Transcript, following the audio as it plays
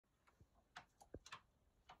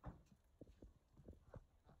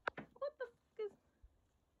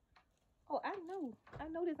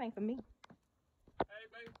know this ain't for me. Hey,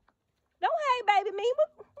 baby. Don't hey, baby, me.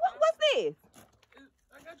 What's this?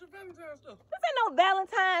 I got your Valentine stuff. This ain't no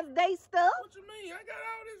Valentine's Day stuff. What you mean? I got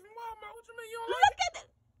all this from Walmart. What you mean? You don't Look like it? at this.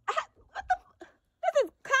 What the? This is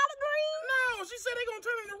collard greens? No, she said they gonna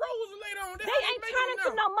turn into roses later on. They ain't turning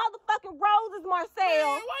to no motherfucking roses, Marcel.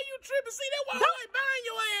 Man, why you tripping? See, that's why I like buying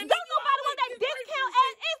your ass. Don't nobody want that discount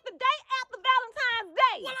ass. It's the day after Valentine's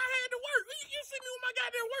Day. Well, I had to work. You see me with my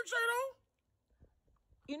goddamn work shirt on.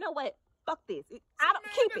 You know what? Fuck this. I don't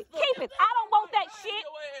keep it. Keep it. I don't want that shit.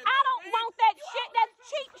 I don't want that shit. That's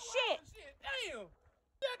cheap shit. Damn.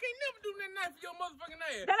 I can't never do nothing nice for your motherfucking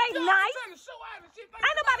ass. That ain't nice. Trying to show out and shit.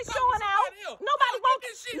 Ain't nobody showing out. Nobody wants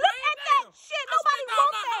this shit. Look at that shit. Nobody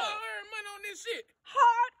wants that. Hard-earned money on this shit.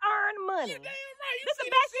 Hard-earned money. You're damn right. This the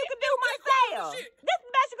best you could do, Marcel. This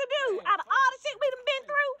the best you could do. Out of all the shit we done been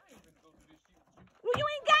through. Well, you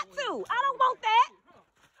ain't got to. I don't want that.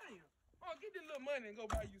 Oh, get this little money and go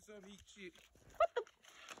buy you some eat shit. What the?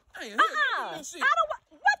 Damn, I don't want.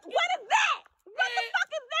 What is that? What the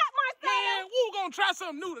fuck is that, Marcel? Man, we gonna try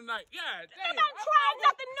something new tonight. Yeah, damn. Nobody trying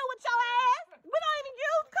nothing new with your ass. We don't even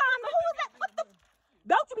use condom. Who is that? What the?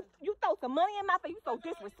 Don't you throw some money in my face? You so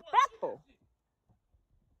disrespectful.